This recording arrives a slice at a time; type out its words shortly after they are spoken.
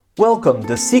Welcome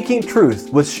to Seeking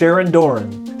Truth with Sharon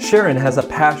Doran. Sharon has a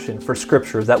passion for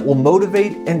Scripture that will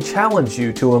motivate and challenge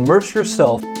you to immerse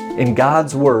yourself in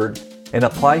God's Word and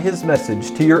apply His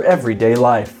message to your everyday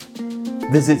life.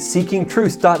 Visit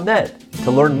seekingtruth.net to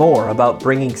learn more about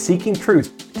bringing Seeking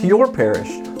Truth to your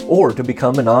parish or to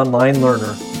become an online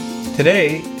learner.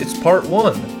 Today, it's part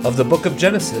 1 of the book of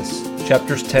Genesis,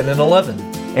 chapters 10 and 11.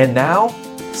 And now,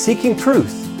 Seeking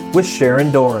Truth with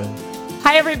Sharon Doran.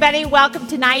 Hi everybody, welcome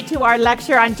tonight to our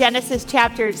lecture on Genesis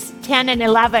chapters 10 and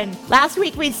 11. Last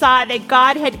week we saw that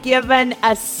God had given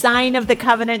a sign of the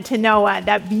covenant to Noah,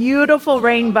 that beautiful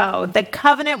rainbow, the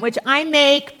covenant which I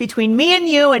make between me and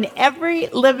you and every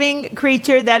living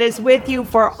creature that is with you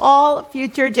for all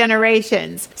future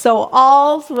generations. So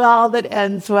all's well that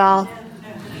ends well.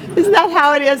 Isn't that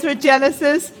how it is with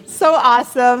Genesis? So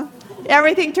awesome.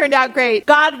 Everything turned out great.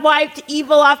 God wiped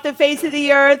evil off the face of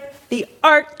the earth. The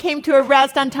ark came to a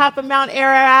rest on top of Mount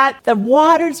Ararat. The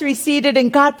waters receded,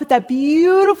 and God put that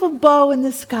beautiful bow in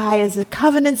the sky as a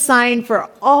covenant sign for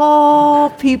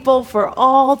all people, for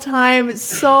all time. It's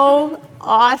so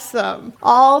awesome.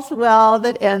 All's well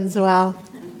that ends well.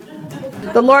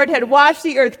 The Lord had washed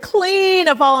the earth clean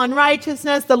of all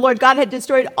unrighteousness. The Lord God had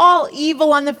destroyed all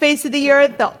evil on the face of the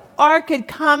earth. The ark had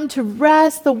come to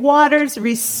rest. The waters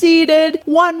receded.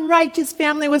 One righteous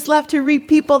family was left to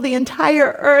repeople the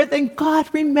entire earth. And God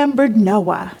remembered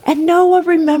Noah. And Noah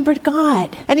remembered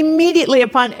God. And immediately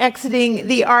upon exiting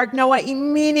the ark, Noah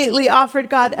immediately offered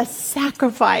God a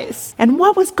sacrifice. And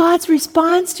what was God's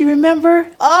response? Do you remember?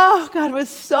 Oh, God was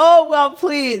so well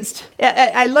pleased.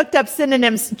 I looked up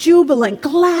synonyms: jubilant,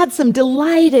 gladsome,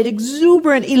 delighted,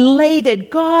 exuberant, elated.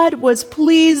 God was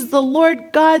pleased. The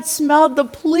Lord God smelled the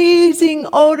pleasing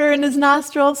odor in his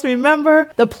nostrils. Remember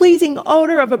the pleasing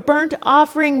odor of a burnt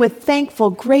offering with thankful,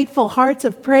 grateful hearts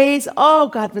of praise. Oh,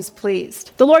 God was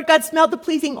pleased. The Lord God smelled the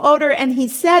pleasing odor, and he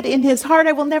said in his heart,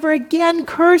 I will never again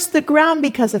curse the ground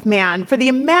because of man, for the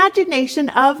imagination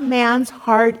of man's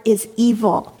heart is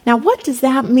evil. Now, what does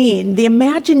that mean? The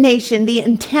imagination, the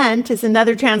intent is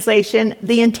another translation.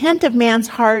 The intent of man's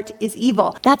heart is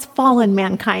evil. That's fallen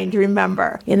mankind,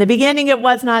 remember. In the beginning, it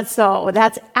was not so.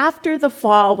 That's after the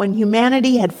fall, when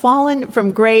humanity had fallen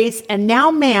from grace, and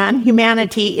now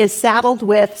humanity, is saddled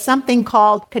with something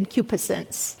called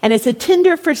concupiscence. And it's a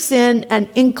tinder for sin, an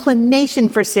inclination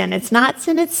for sin. It's not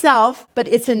sin itself, but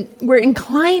we're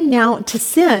inclined now to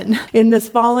sin in this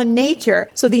fallen nature.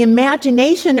 So the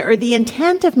imagination or the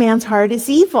intent of man's heart is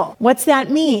evil. What's that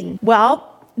mean? Well,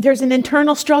 there's an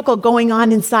internal struggle going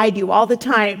on inside you all the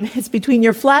time. It's between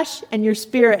your flesh and your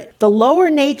spirit. The lower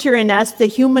nature in us, the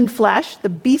human flesh, the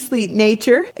beastly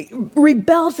nature,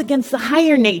 rebels against the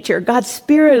higher nature, God's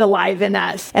spirit alive in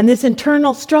us. And this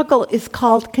internal struggle is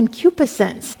called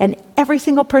concupiscence. And every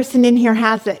single person in here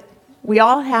has it. We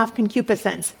all have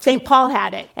concupiscence. St. Paul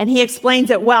had it, and he explains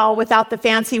it well without the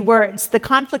fancy words. The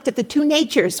conflict of the two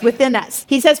natures within us.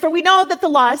 He says, for we know that the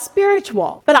law is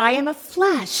spiritual, but I am of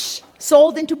flesh,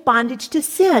 sold into bondage to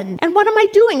sin. And what am I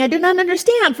doing? I do not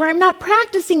understand, for I'm not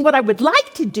practicing what I would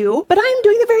like to do, but I am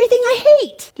doing the very thing I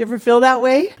hate. Do you ever feel that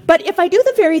way? But if I do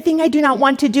the very thing I do not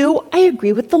want to do, I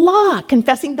agree with the law,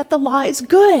 confessing that the law is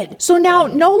good. So now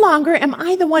no longer am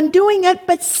I the one doing it,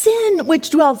 but sin which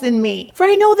dwells in me. For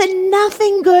I know that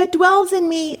nothing good dwells in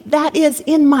me, that is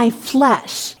in my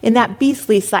flesh, in that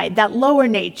beastly side, that lower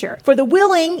nature. For the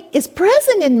willing is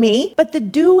present in me, but the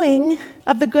doing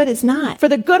of the good is not. For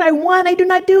the good I want, I do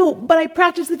not do, but I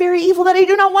practice the very evil that I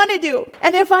do not want to do.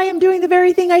 And if I am doing the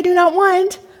very thing I do not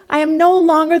want, I am no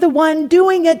longer the one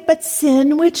doing it, but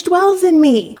sin which dwells in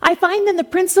me. I find then the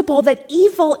principle that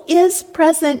evil is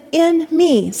present in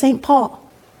me, St. Paul,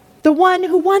 the one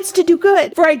who wants to do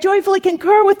good. For I joyfully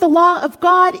concur with the law of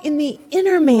God in the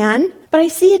inner man, but I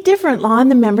see a different law in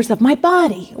the members of my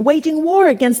body, waging war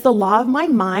against the law of my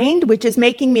mind, which is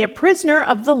making me a prisoner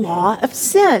of the law of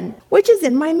sin, which is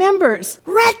in my members.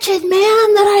 Wretched man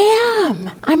that I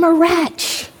am! I'm a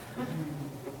wretch.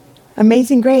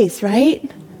 Amazing grace,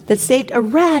 right? That saved a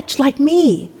wretch like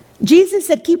me. Jesus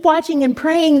said, keep watching and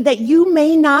praying that you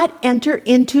may not enter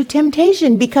into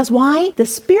temptation. Because why? The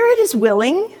spirit is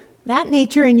willing, that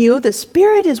nature in you, the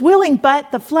spirit is willing,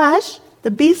 but the flesh,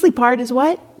 the beastly part is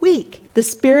what? Weak. The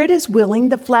spirit is willing,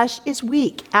 the flesh is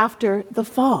weak after the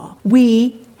fall.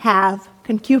 We have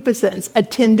concupiscence, a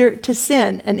tinder to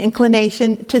sin, an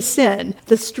inclination to sin,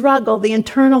 the struggle, the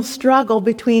internal struggle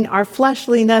between our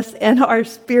fleshliness and our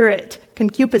spirit.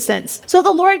 concupiscence. So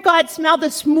the Lord God smelled the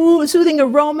soothing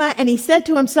aroma, and he said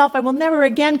to himself, I will never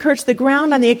again curse the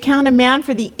ground on the account of man,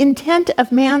 for the intent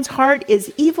of man's heart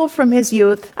is evil from his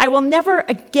youth. I will never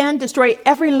again destroy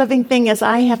every living thing as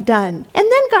I have done.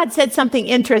 And then God said something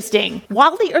interesting.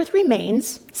 While the earth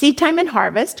remains, seed time and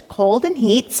harvest, cold and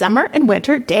heat, summer and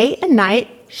winter, day and night,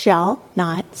 shall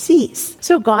not cease.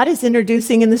 So God is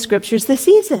introducing in the scriptures the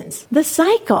seasons, the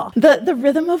cycle, the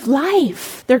rhythm of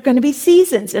life. There are going to be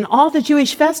seasons, and all the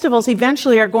Jewish festivals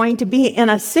eventually are going to be in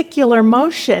a circular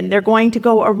motion. They're going to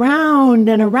go around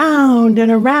and around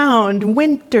and around.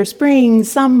 Winter, spring,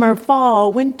 summer,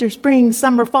 fall, winter, spring,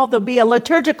 summer, fall. There'll be a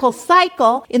liturgical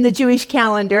cycle in the Jewish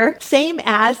calendar, same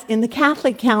as in the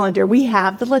Catholic calendar. We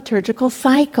have the liturgical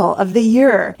cycle of the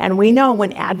year, and we know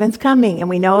when Advent's coming, and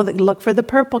we know that look for the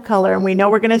purple color, and we know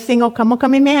we're going to sing, O Come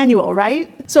Emmanuel, right?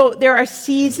 So there are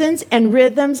seasons and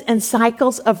rhythms and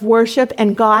cycles of worship,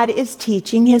 and God is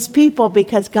teaching his people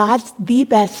because God's the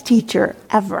best teacher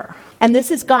ever. And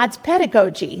this is God's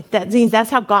pedagogy. That means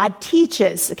that's how God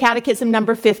teaches. Catechism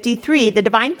number 53, the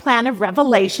divine plan of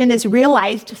revelation is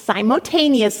realized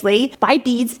simultaneously by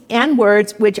deeds and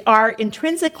words which are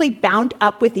intrinsically bound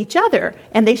up with each other,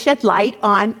 and they shed light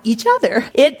on each other.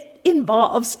 It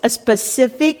involves a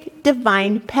specific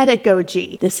divine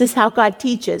pedagogy. This is how God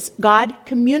teaches. God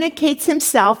communicates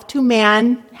himself to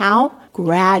man, how?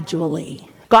 Gradually.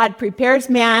 God prepares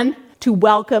man to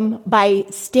welcome by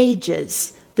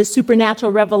stages the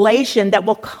supernatural revelation that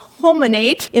will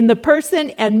culminate in the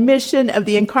person and mission of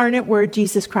the incarnate Word,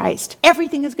 Jesus Christ.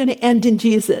 Everything is going to end in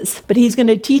Jesus, but he's going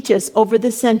to teach us over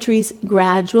the centuries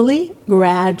gradually.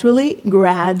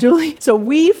 So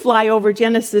we fly over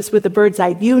Genesis with a bird's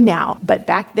eye view now, but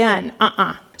back then,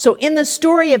 So in the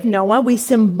story of Noah, we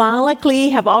symbolically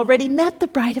have already met the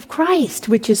bride of Christ,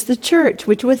 which is the church,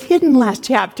 which was hidden last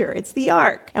chapter. It's the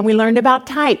ark. And we learned about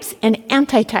types and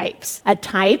antitypes. A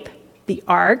type, the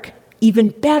ark. Even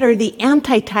better, the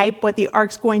antitype, what the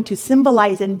ark's going to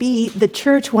symbolize and be, the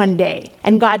church one day.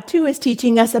 And God, too, is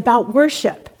teaching us about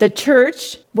worship. The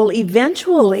church will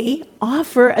eventually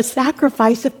offer a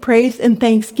sacrifice of praise and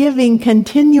thanksgiving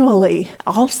continually.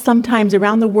 Sometimes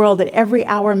around the world at every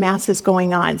hour Mass is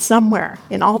going on, somewhere,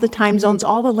 in all the time zones,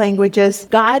 all the languages.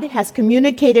 God has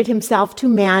communicated himself to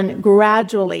man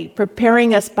gradually,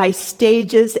 preparing us by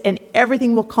stages, and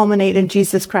everything will culminate in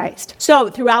Jesus Christ.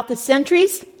 So throughout the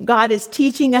centuries, God is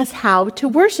teaching us how to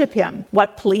worship him,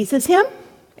 what pleases him,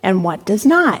 and what does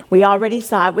not. We already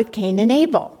saw it with Cain and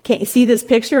Abel. See this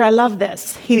picture? I love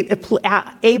this.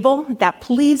 Abel, that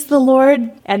pleased the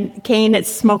Lord, and Cain, it's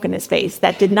smoke in his face.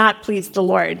 That did not please the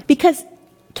Lord. Because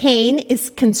Cain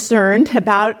is concerned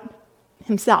about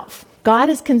himself. God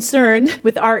is concerned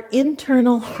with our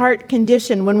internal heart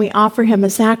condition when we offer him a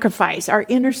sacrifice, our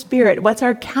inner spirit. What's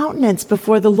our countenance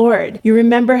before the Lord? You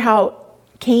remember how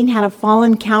Cain had a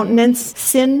fallen countenance?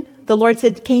 Sin, the Lord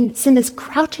said, Cain, sin is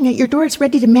crouching at your door. It's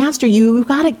ready to master you. You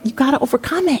gotta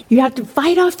overcome it. You have to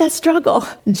fight off that struggle.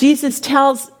 Jesus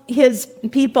tells his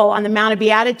people on the Mount of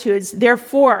Beatitudes,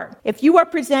 therefore, if you are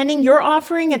presenting your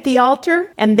offering at the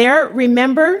altar and there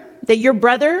remember that your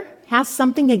brother has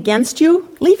something against you,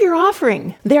 leave your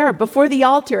offering there before the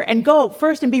altar and go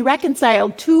first and be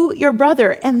reconciled to your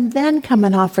brother, and then come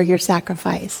and offer your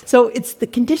sacrifice. So it's the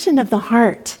condition of the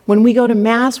heart. When we go to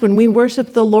Mass, when we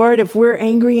worship the Lord, if we're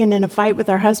angry and in a fight with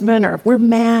our husband, or if we're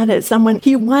mad at someone,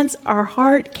 he wants our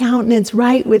heart countenance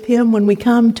right with him when we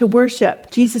come to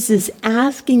worship. Jesus is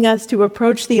asking us to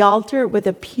approach the altar with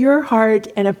a pure heart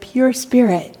and a pure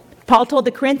spirit. Paul told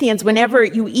the Corinthians, whenever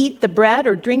you eat the bread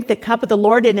or drink the cup of the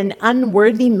Lord in an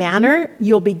unworthy manner,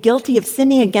 you'll be guilty of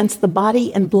sinning against the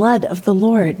body and blood of the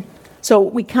Lord. So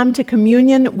we come to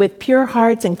communion with pure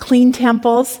hearts and clean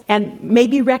temples, and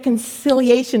maybe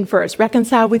reconciliation first.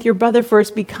 Reconcile with your brother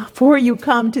first before you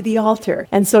come to the altar.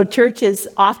 And so churches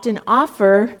often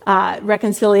offer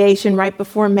reconciliation right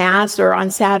before Mass or on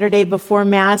Saturday before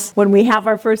Mass. When we have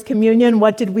our first communion,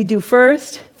 what did we do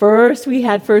first? First, we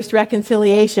had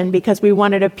reconciliation because we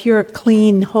wanted a pure,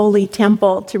 clean, holy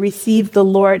temple to receive the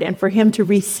Lord and for him to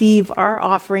receive our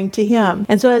offering to him.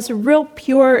 And so it's a real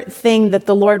pure thing that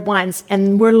the Lord wants,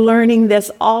 and we're learning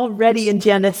this already in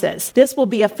Genesis. This will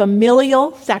be a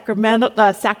familial,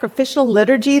 sacrificial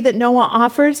liturgy that Noah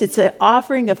offers. It's an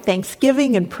offering of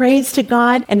thanksgiving and praise to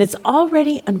God, and it's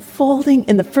already unfolding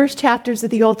in the first chapters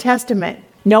of the Old Testament.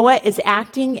 Noah is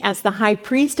acting as the high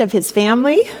priest of his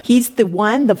family. He's the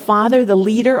one, the father, the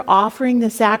leader, offering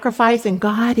the sacrifice, and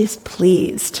God is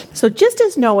pleased. So just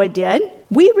as Noah did,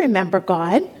 we remember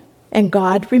God, and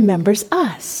God remembers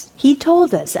us. He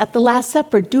told us at the Last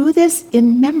Supper, do this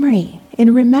in memory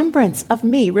in remembrance of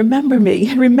me. Remember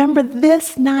me. Remember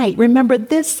this night. Remember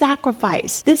this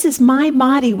sacrifice. This is my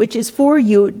body, which is for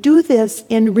you. Do this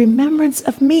in remembrance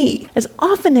of me. As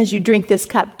often as you drink this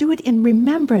cup, do it in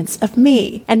remembrance of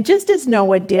me. And just as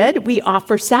Noah did, we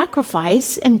offer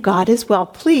sacrifice, and God is well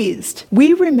pleased.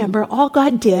 We remember all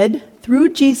God did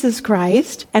through Jesus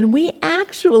Christ, and we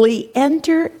actually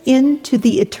enter into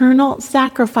the eternal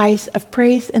sacrifice of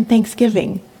praise and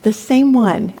thanksgiving. The same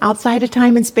one, outside of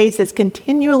time and space, that's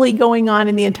continually going on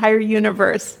in the entire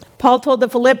universe. Paul told the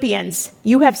Philippians,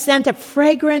 you have sent a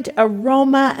fragrant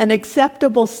aroma, an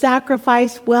acceptable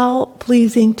sacrifice,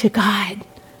 well-pleasing to God.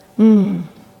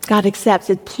 God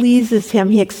accepts. It pleases him.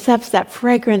 He accepts that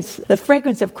fragrance. The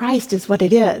fragrance of Christ is what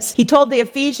it is. He told the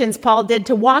Ephesians, Paul did,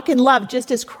 to walk in love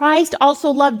just as Christ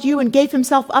also loved you and gave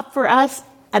himself up for us,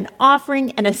 an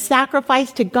offering and a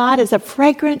sacrifice to God as a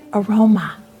fragrant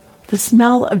aroma. The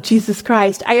smell of Jesus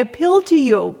Christ. I appeal to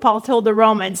you, Paul told the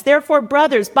Romans, therefore,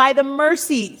 brothers, by the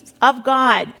mercies of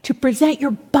God, to present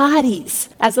your bodies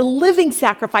as a living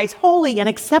sacrifice, holy and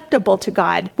acceptable to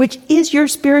God, which is your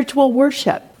spiritual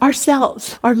worship.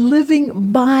 Ourselves, our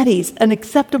living bodies, an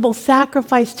acceptable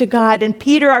sacrifice to God. And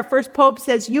Peter, our first pope,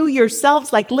 says, you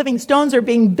yourselves, like living stones, are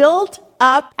being built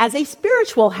up as a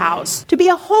spiritual house, to be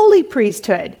a holy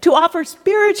priesthood, to offer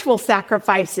spiritual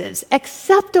sacrifices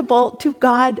acceptable to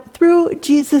God through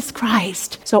Jesus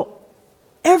Christ. So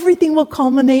everything will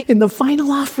culminate in the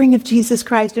final offering of Jesus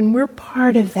Christ, and we're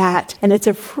part of that. And it's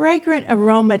a fragrant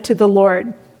aroma to the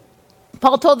Lord.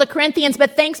 Paul told the Corinthians,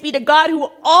 but thanks be to God who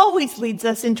always leads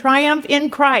us in triumph in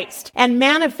Christ and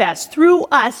manifests through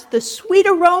us the sweet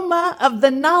aroma of the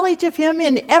knowledge of him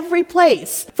in every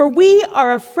place. For we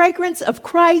are a fragrance of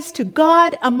Christ to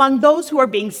God among those who are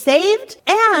being saved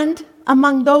and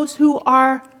among those who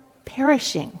are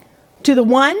perishing. To the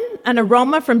one, an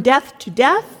aroma from death to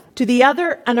death. To the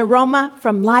other, an aroma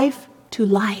from life to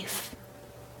life.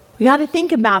 We got to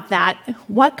think about that.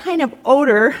 What kind of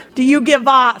odor do you give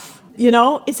off?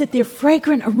 Is it the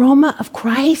fragrant aroma of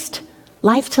Christ,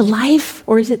 life to life,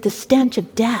 or is it the stench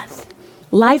of death?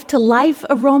 Life to life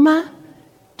aroma?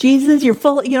 Jesus, you're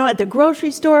full, at the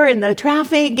grocery store, in the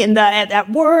traffic,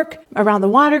 at work, around the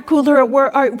water cooler at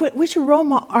work. Which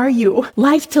aroma are you?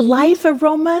 Life to life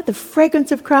aroma, the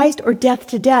fragrance of Christ, or death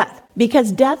to death?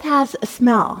 Because death has a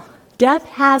smell. Death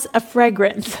has a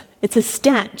fragrance. It's a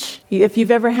stench. If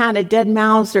you've ever had a dead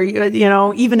mouse or,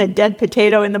 even a dead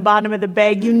potato in the bottom of the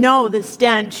bag, you know the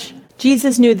stench.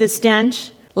 Jesus knew the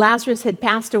stench. Lazarus had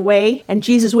passed away, and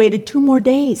Jesus waited 2 more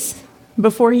days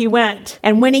before he went.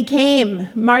 And when he came,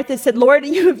 Martha said, Lord,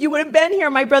 if you would have been here,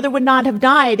 my brother would not have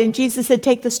died. And Jesus said,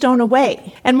 take the stone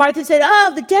away. And Martha said,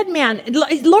 the dead man.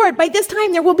 Lord, by this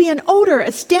time there will be an odor,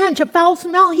 a stench, a foul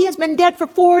smell. He has been dead for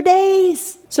 4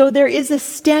 days. So there is a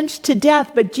stench to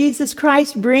death, but Jesus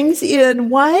Christ brings in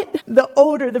what? The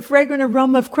odor, the fragrant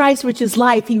aroma of Christ, which is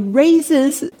life. He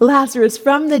raises Lazarus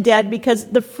from the dead because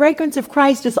the fragrance of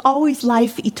Christ is always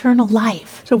life, eternal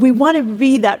life. So we want to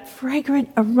be that fragrant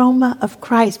aroma of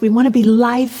Christ. We want to be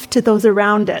life to those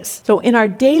around us. So in our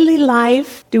daily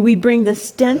life, do we bring the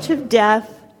stench of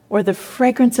death or the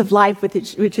fragrance of life,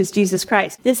 which is Jesus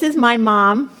Christ? This is my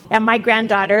mom and my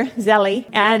granddaughter, Zelly.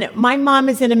 And my mom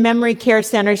is in a memory care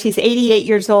center. She's 88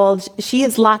 years old. She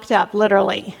is locked up,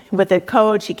 literally, with a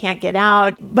code. She can't get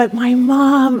out. But my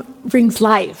mom brings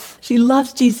life. She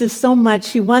loves Jesus so much.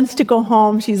 She wants to go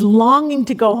home. She's longing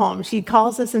to go home. She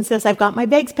calls us and says, I've got my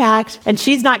bags packed. And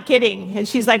she's not kidding. And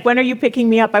she's like, when are you picking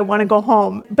me up? I want to go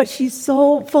home. But she's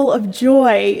so full of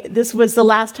joy. This was the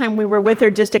last time we were with her,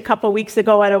 just a couple weeks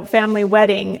ago at a family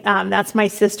wedding. That's my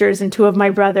sisters and 2 of my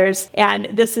brothers. And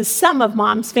this is some of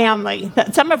Mom's family.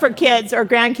 Some of her kids or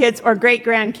grandkids or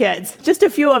great-grandkids. Just a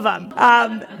few of them.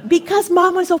 Because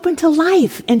Mom was open to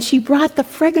life. And she brought the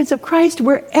fragrance of Christ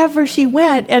wherever she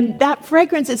went. And that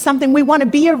fragrance is something we want to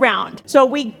be around. So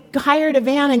we hired a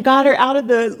van and got her out of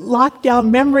the lockdown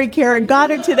memory care and got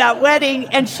her to that wedding.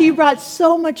 And she brought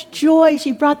so much joy.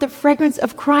 She brought the fragrance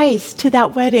of Christ to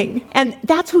that wedding. And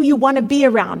that's who you want to be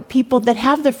around, people that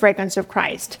have the fragrance of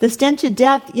Christ. The stench of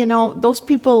death, those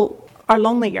people are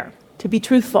lonelier, to be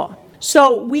truthful.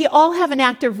 So we all have an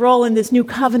active role in this new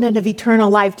covenant of eternal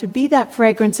life to be that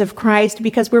fragrance of Christ,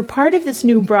 because we're part of this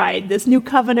new bride, this new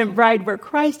covenant bride where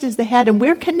Christ is the head and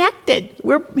we're connected.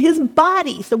 We're his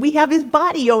body. So we have his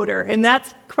body odor, and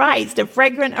that's Christ, a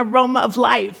fragrant aroma of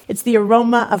life. It's the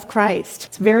aroma of Christ.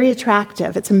 It's very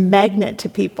attractive. It's a magnet to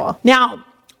people. Now,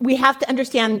 we have to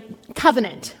understand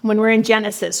covenant when we're in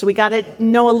Genesis. So we got to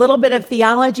know a little bit of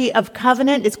theology of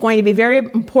covenant. It's going to be very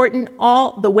important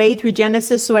all the way through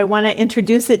Genesis. So I want to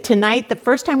introduce it tonight. The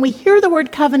first time we hear the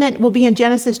word covenant will be in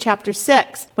Genesis chapter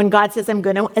 6, when God says, I'm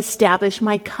going to establish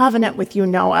my covenant with you,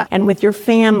 Noah, and with your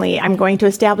family. I'm going to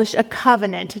establish a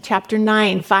covenant. Chapter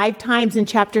 9, 5 times in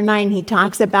chapter 9, he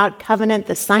talks about covenant,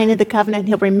 the sign of the covenant.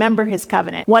 He'll remember his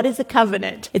covenant. What is a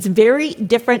covenant? It's very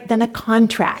different than a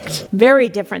contract. Very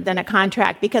different than a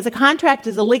contract, because a contract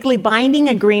is a legally binding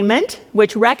agreement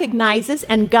which recognizes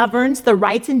and governs the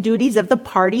rights and duties of the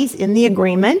parties in the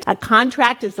agreement. A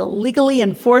contract is legally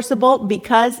enforceable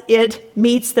because it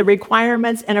meets the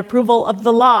requirements and approval of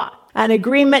the law. An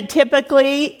agreement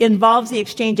typically involves the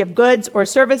exchange of goods or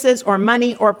services or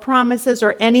money or promises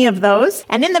or any of those.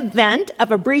 And in the event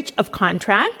of a breach of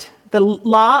contract, the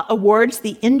law awards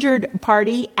the injured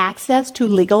party access to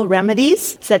legal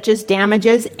remedies, such as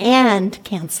damages and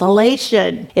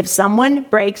cancellation. If someone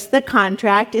breaks the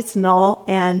contract, it's null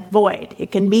and void.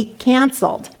 It can be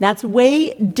canceled. That's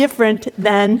way different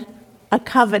than a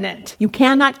covenant. You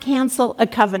cannot cancel a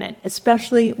covenant,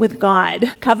 especially with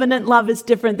God. Covenant love is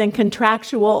different than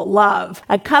contractual love.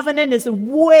 A covenant is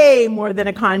way more than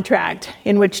a contract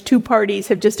in which two parties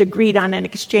have just agreed on an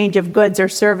exchange of goods or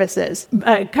services.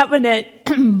 A covenant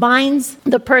binds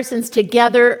the persons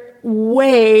together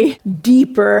way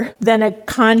deeper than a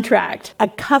contract. A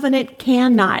covenant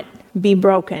cannot be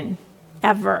broken,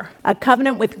 ever. A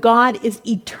covenant with God is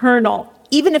eternal.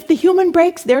 Even if the human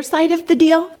breaks their side of the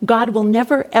deal, God will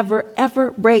never, ever,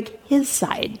 ever break his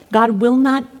side. God will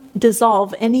not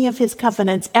dissolve any of his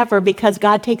covenants ever, because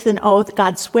God takes an oath,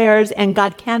 God swears, and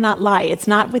God cannot lie. It's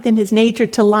not within his nature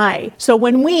to lie. So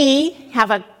when we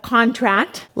have a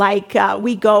contract, like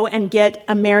we go and get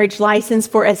a marriage license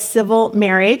for a civil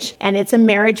marriage, and it's a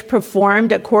marriage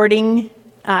performed according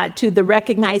to the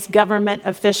recognized government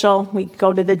official, we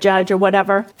go to the judge or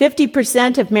whatever.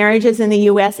 50% of marriages in the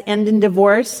U.S. end in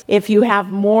divorce. If you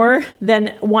have more than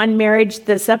one marriage,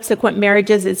 the subsequent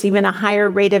marriages, it's even a higher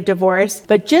rate of divorce.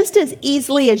 But just as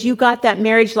easily as you got that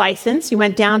marriage license, you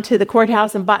went down to the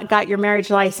courthouse and got your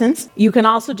marriage license, you can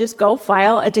also just go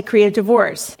file a decree of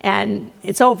divorce, and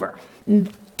it's over.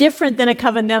 Different than a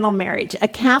covenantal marriage. A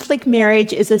Catholic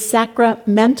marriage is a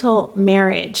sacramental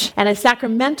marriage. And a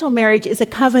sacramental marriage is a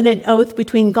covenant oath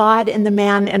between God and the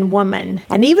man and woman.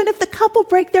 And even if the couple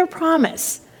break their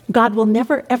promise, God will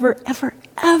never, ever, ever,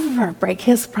 ever break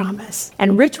his promise.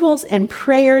 And rituals and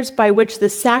prayers by which the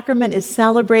sacrament is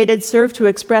celebrated serve to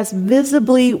express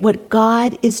visibly what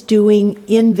God is doing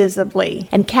invisibly.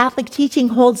 And Catholic teaching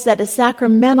holds that a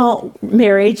sacramental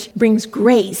marriage brings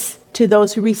grace to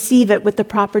those who receive it with the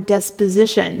proper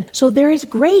disposition. So there is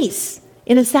grace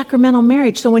in a sacramental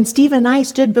marriage. So when Steve and I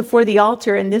stood before the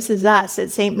altar, and this is us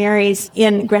at St. Mary's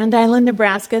in Grand Island,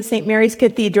 Nebraska, St. Mary's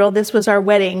Cathedral, this was our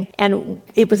wedding, and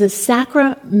it was a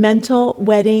sacramental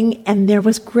wedding, and there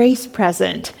was grace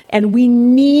present. And we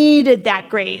needed that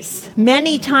grace.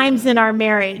 Many times in our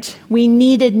marriage, we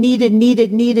needed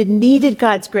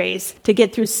God's grace to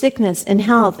get through sickness and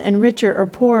health and richer or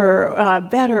poorer,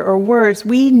 better or worse.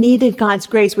 We needed God's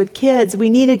grace with kids. We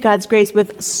needed God's grace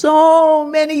with so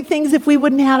many things. If we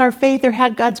wouldn't have had our faith or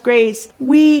had God's grace,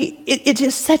 it's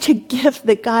just such a gift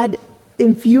that God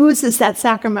infuses that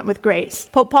sacrament with grace.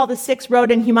 Pope Paul VI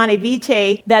wrote in Humanae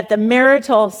Vitae that the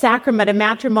marital sacrament of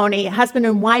matrimony, husband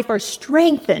and wife, are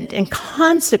strengthened and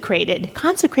consecrated.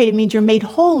 Consecrated means you're made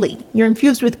holy. You're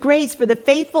infused with grace for the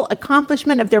faithful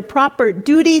accomplishment of their proper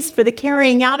duties, for the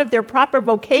carrying out of their proper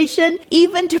vocation,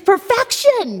 even to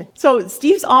perfection. So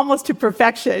Steve's almost to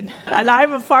perfection, and I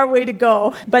have a far way to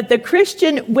go. But the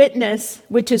Christian witness,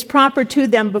 which is proper to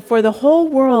them before the whole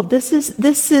world, this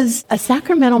is a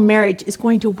sacramental marriage, is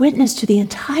going to witness to the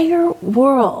entire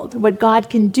world what God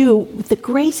can do with the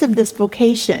grace of this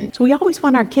vocation. So we always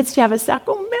want our kids to have a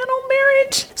sacramental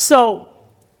marriage. So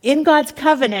in God's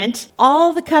covenant,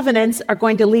 all the covenants are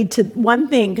going to lead to one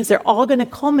thing, because they're all going to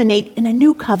culminate in a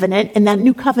new covenant, and that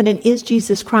new covenant is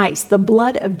Jesus Christ. The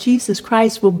blood of Jesus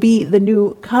Christ will be the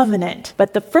new covenant.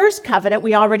 But the first covenant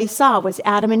we already saw was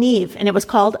Adam and Eve, and it was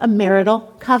called a marital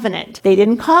covenant. They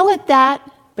didn't call it that,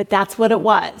 but that's what it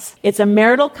was. It's a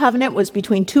marital covenant, was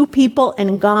between two people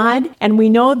and God. And we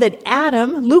know that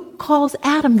Adam, Luke calls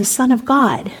Adam the son of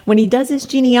God. When he does his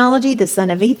genealogy, the son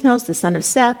of Ethnos, the son of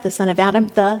Seth, the son of Adam,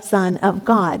 the son of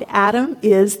God. Adam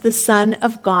is the son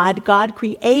of God. God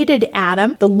created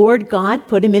Adam. The Lord God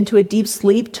put him into a deep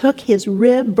sleep, took his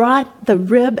rib, brought the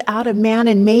rib out of man,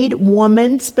 and made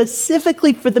woman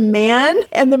specifically for the man.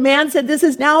 And the man said, this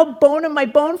is now bone of my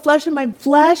bone, flesh of my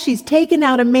flesh. He's taken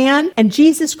out a man. And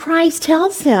Jesus Christ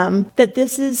tells him that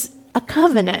this is a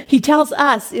covenant. He tells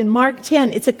us in Mark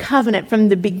 10, it's a covenant. From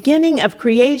the beginning of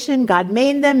creation, God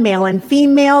made them male and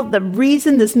female.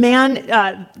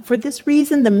 For this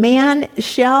reason, the man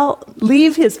shall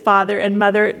leave his father and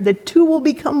mother. The two will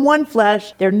become one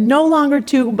flesh. They're no longer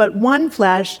two, but one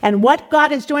flesh. And what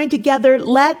God has joined together,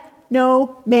 let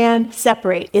no man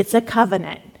separate. It's a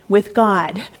covenant with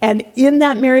God. And in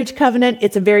that marriage covenant,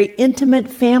 it's a very intimate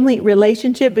family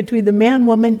relationship between the man,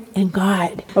 woman, and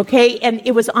God. Okay? And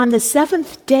it was on the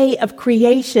seventh day of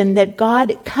creation that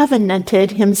God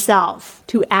covenanted himself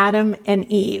to Adam and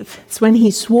Eve. It's when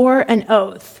he swore an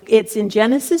oath. It's in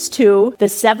Genesis 2. The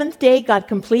seventh day, God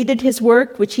completed his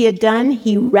work, which he had done.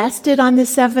 He rested on the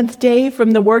seventh day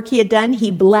from the work he had done.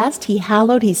 He blessed, he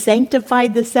hallowed, he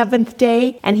sanctified the seventh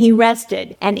day, and he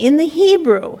rested. And in the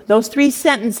Hebrew, those three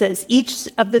sentences, each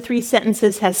of the three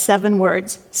sentences has 7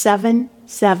 words. 7,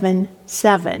 7,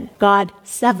 7. God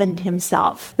sevened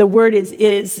himself. The word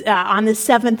is on the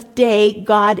seventh day,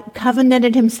 God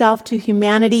covenanted himself to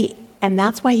humanity, and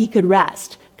that's why he could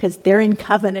rest, because they're in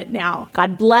covenant now.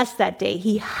 God blessed that day.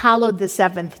 He hallowed the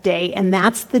seventh day, and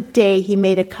that's the day he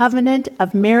made a covenant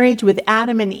of marriage with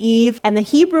Adam and Eve. And the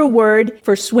Hebrew word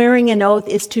for swearing an oath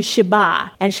is to shebah,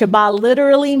 and shebah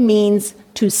literally means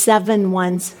to seven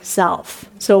one's self.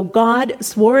 So God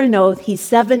swore an oath. He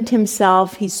sevened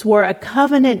himself. He swore a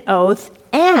covenant oath.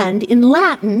 And in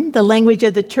Latin, the language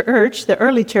of the church, the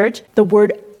early church, the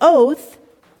word oath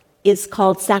is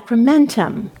called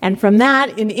sacramentum. And from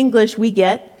that, in English, we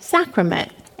get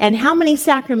sacrament. And how many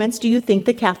sacraments do you think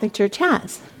the Catholic Church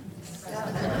has?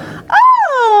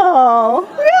 Oh,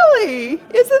 really?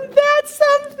 Isn't that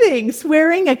something?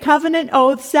 Swearing a covenant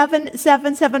oath,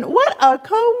 777. What a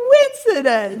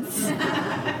coincidence!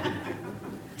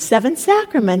 7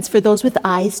 sacraments for those with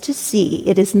eyes to see.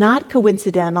 It is not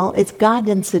coincidental, it's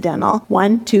God-incidental.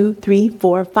 1, 2, 3,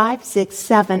 4, 5, 6,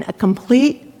 7. A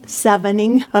complete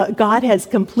sevening. God has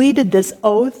completed this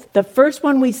oath. The first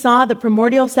one we saw, the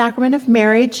primordial sacrament of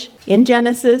marriage in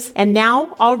Genesis. And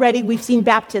now already we've seen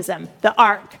baptism, the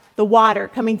ark, the water,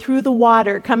 coming through the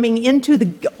water, coming into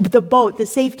the boat, the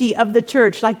safety of the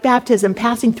church, like baptism,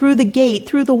 passing through the gate,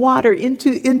 through the water,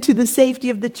 into the safety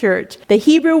of the church. The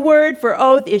Hebrew word for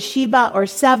oath is sheba, or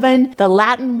 7. The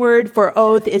Latin word for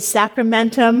oath is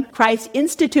sacramentum. Christ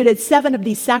instituted 7 of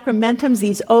these sacramentums,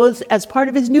 these oaths, as part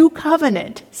of his new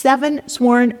covenant. 7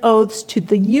 sworn oaths to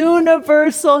the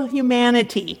universal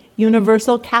humanity,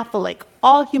 universal Catholic,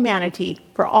 all humanity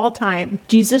for all time.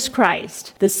 Jesus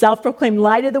Christ, the self-proclaimed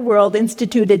light of the world,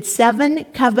 instituted 7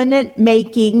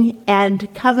 covenant-making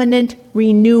and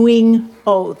covenant-renewing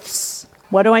oaths.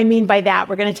 What do I mean by that?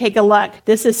 We're going to take a look.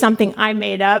 This is something I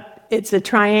made up. It's a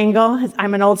triangle.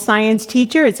 I'm an old science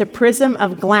teacher. It's a prism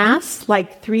of glass,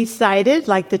 like 3-sided,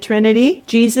 like the Trinity.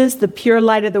 Jesus, the pure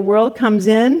light of the world, comes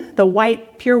in. The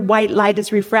pure white light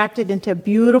is refracted into a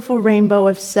beautiful rainbow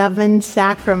of 7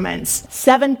 sacraments.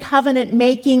 7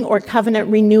 covenant-making or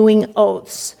covenant-renewing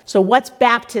oaths. So what's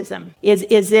baptism?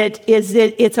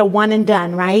 It's a one and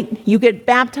done, right? You get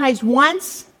baptized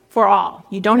once for all.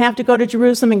 You don't have to go to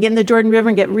Jerusalem and get in the Jordan River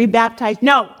and get rebaptized.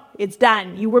 No. It's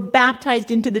done. You were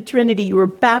baptized into the Trinity. You were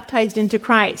baptized into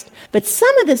Christ. But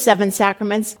some of the 7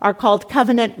 sacraments are called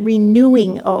covenant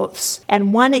renewing oaths.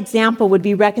 And one example would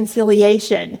be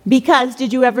reconciliation. Because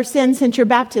did you ever sin since your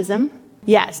baptism?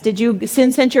 Yes. Did you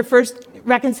sin since your first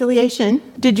reconciliation?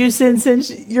 Did you sin since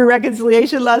your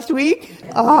reconciliation last week?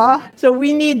 So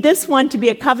we need this one to be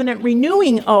a covenant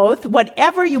renewing oath.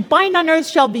 Whatever you bind on earth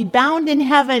shall be bound in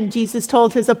heaven, Jesus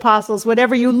told his apostles.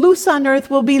 Whatever you loose on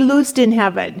earth will be loosed in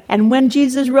heaven. And when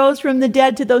Jesus rose from the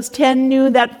dead to those 10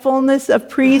 knew that fullness of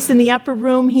priests in the upper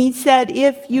room, he said,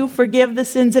 if you forgive the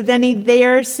sins of any,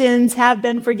 their sins have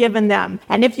been forgiven them.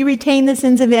 And if you retain the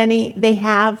sins of any, they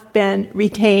have been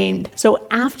retained. So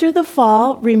after the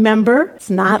fall, remember, it's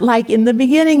not like in the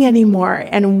beginning anymore.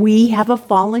 And we have a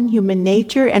fallen human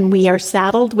nature, and we are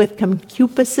saddled with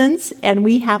concupiscence, and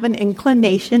we have an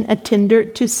inclination, a tinder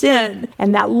to sin.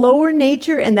 And that lower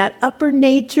nature and that upper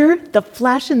nature, the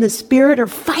flesh and the spirit, are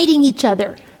fighting each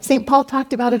other. St. Paul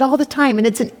talked about it all the time, and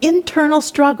it's an internal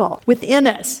struggle within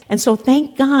us. And so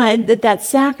thank God that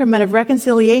sacrament of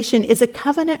reconciliation is a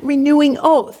covenant renewing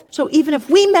oath. So even if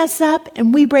we mess up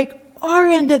and we break our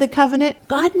end of the covenant,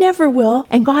 God never will.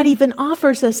 And God even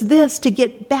offers us this to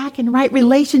get back in right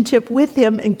relationship with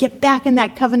him and get back in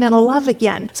that covenantal love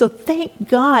again. So thank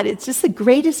God. It's just the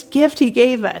greatest gift he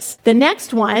gave us. The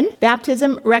next one,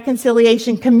 baptism,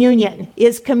 reconciliation, communion.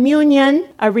 Is communion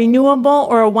a renewable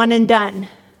or a one and done?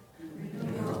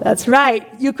 That's right.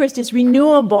 Eucharist is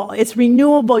renewable. It's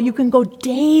renewable. You can go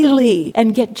daily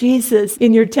and get Jesus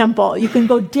in your temple. You can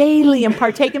go daily and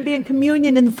partake and be in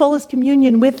communion, in the fullest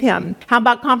communion with him. How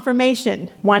about confirmation?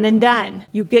 One and done.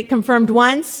 You get confirmed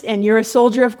once and you're a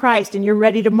soldier of Christ and you're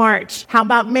ready to march. How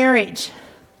about marriage?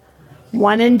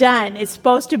 One and done. It's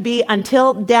supposed to be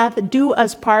until death do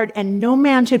us part, and no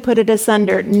man should put it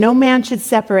asunder. No man should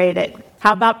separate it.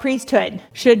 How about priesthood?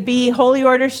 Holy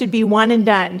order should be one and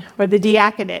done. Or the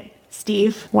diaconate.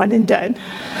 Steve, one and done.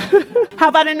 How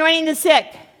about anointing the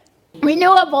sick?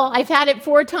 Renewable. I've had it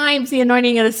 4 times, the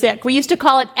anointing of the sick. We used to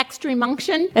call it extreme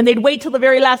unction, and they'd wait till the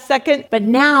very last second. But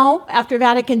now, after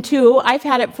Vatican II, I've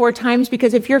had it 4 times,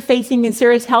 because if you're facing a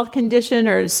serious health condition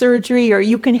or surgery, or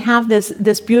you can have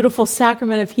this beautiful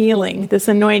sacrament of healing, this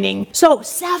anointing. So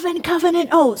 7 covenant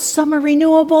oaths. Some are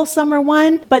renewable, some are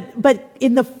one. But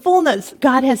in the fullness,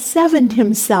 God has sevened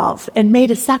himself and made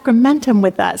a sacramentum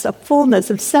with us, a fullness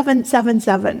of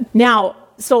 777. Now,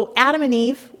 so Adam and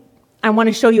Eve, I want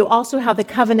to show you also how the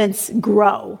covenants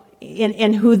grow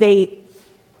in who they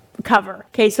cover.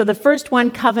 Okay, so the first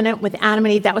one, covenant with Adam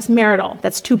and Eve, that was marital.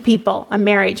 That's 2 people, a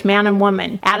marriage, man and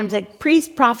woman. Adam's a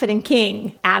priest, prophet, and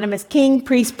king. Adam is king,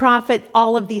 priest, prophet.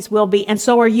 All of these will be, and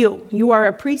so are you. You are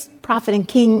a priest, prophet, and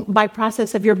king by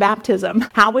process of your baptism.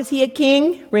 How was he a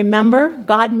king? Remember,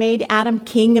 God made Adam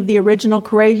king of the original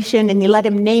creation, and he let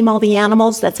him name all the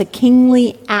animals. That's a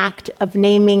kingly act of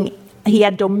naming. He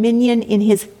had dominion in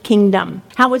his kingdom.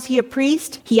 How was he a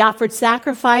priest? He offered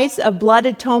sacrifice of blood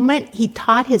atonement. He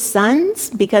taught his sons,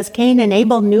 because Cain and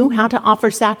Abel knew how to offer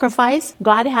sacrifice.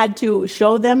 God had to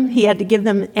show them. He had to give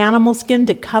them animal skin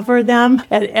to cover them,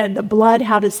 and the blood,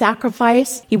 how to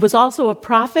sacrifice. He was also a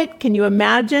prophet. Can you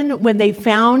imagine when they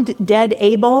found dead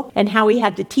Abel, and how he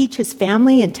had to teach his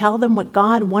family and tell them what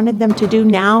God wanted them to do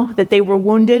now that they were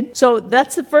wounded? So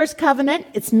that's the first covenant.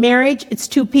 It's marriage. It's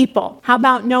 2 people. How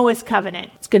about Noah's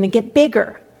covenant? It's going to get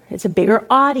bigger. It's a bigger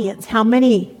audience. How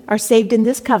many are saved in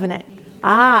this covenant?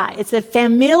 It's a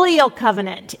familial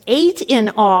covenant. 8 in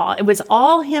all. It was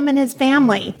all him and his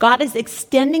family. God is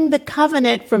extending the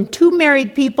covenant from 2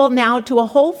 married people now to a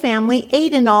whole family,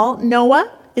 8 in all. Noah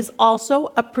is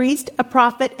also a priest, a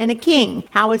prophet, and a king.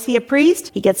 How is he a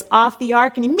priest? He gets off the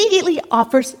ark and immediately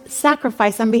offers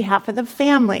sacrifice on behalf of the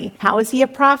family. How is he a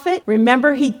prophet?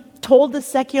 Remember, he told the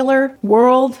secular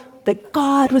world that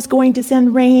God was going to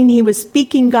send rain. He was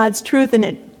speaking God's truth, and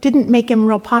it didn't make him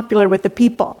real popular with the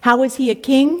people. How is he a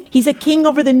king? He's a king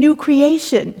over the new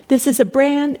creation. This is a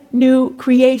brand new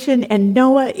creation, and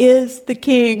Noah is the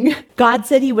king. God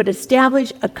said he would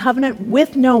establish a covenant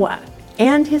with Noah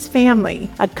and his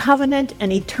family, a covenant,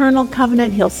 an eternal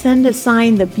covenant. He'll send a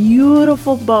sign, the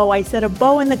beautiful bow. I said a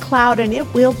bow in the cloud, and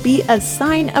it will be a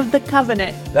sign of the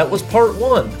covenant. That was part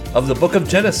 1 of the book of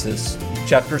Genesis,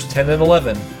 chapters 10 and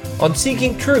 11, on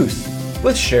Seeking Truth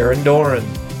with Sharon Doran.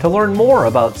 To learn more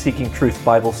about Seeking Truth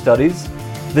Bible studies,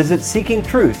 visit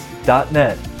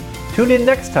seekingtruth.net. Tune in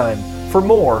next time for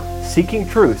more Seeking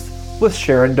Truth with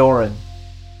Sharon Doran.